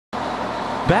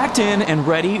backed in and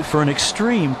ready for an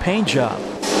extreme paint job.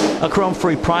 A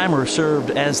chrome-free primer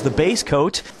served as the base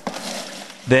coat.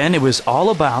 Then it was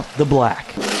all about the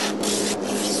black.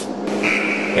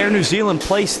 Air New Zealand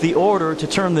placed the order to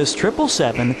turn this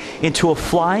 777 into a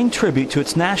flying tribute to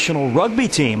its national rugby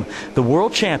team, the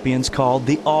world champions called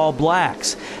the All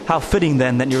Blacks. How fitting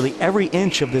then that nearly every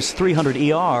inch of this 300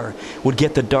 ER would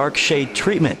get the dark shade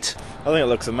treatment. I think it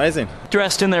looks amazing.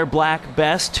 Dressed in their black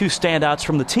best, two standouts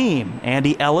from the team,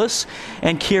 Andy Ellis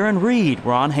and Kieran Reid,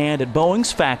 were on hand at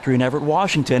Boeing's factory in Everett,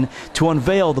 Washington to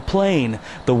unveil the plane,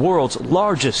 the world's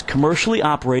largest commercially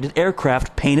operated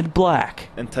aircraft painted black.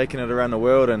 And taking it around the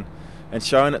world and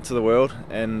showing it to the world,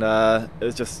 and it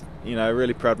was just, you know, a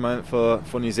really proud moment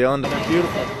for New Zealand.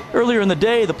 Beautiful. Earlier in the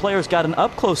day, the players got an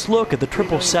up-close look at the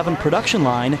 777 production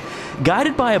line,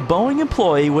 guided by a Boeing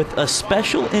employee with a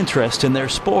special interest in their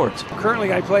sport.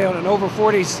 Currently, I play on an over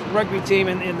 40s rugby team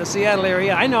in the Seattle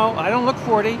area. I know, I don't look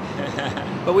 40,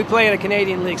 but we play in a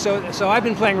Canadian league, so I've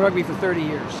been playing rugby for 30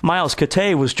 years. Miles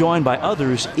Kate was joined by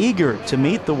others eager to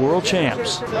meet the world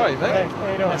champs.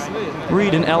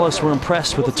 Reid and Ellis were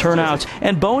impressed with the turnout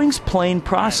and Boeing's plane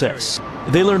process.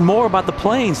 They learned more about the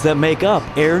planes that make up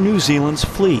Air New Zealand's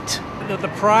fleet.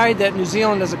 The pride that New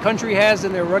Zealand as a country has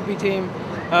in their rugby team,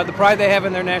 the pride they have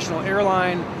in their national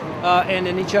airline and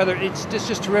in each other, it's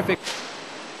just terrific.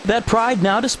 That pride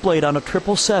now displayed on a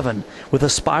 777 with a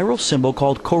spiral symbol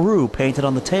called Koru painted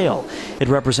on the tail. It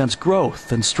represents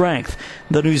growth and strength.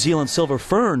 The New Zealand silver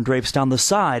fern drapes down the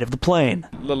side of the plane.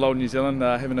 Little old New Zealand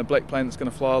having a black plane that's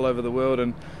going to fly all over the world,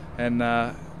 and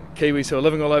Kiwis who are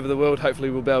living all over the world, hopefully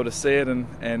we'll be able to see it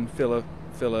and feel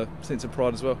a sense of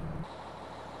pride as well.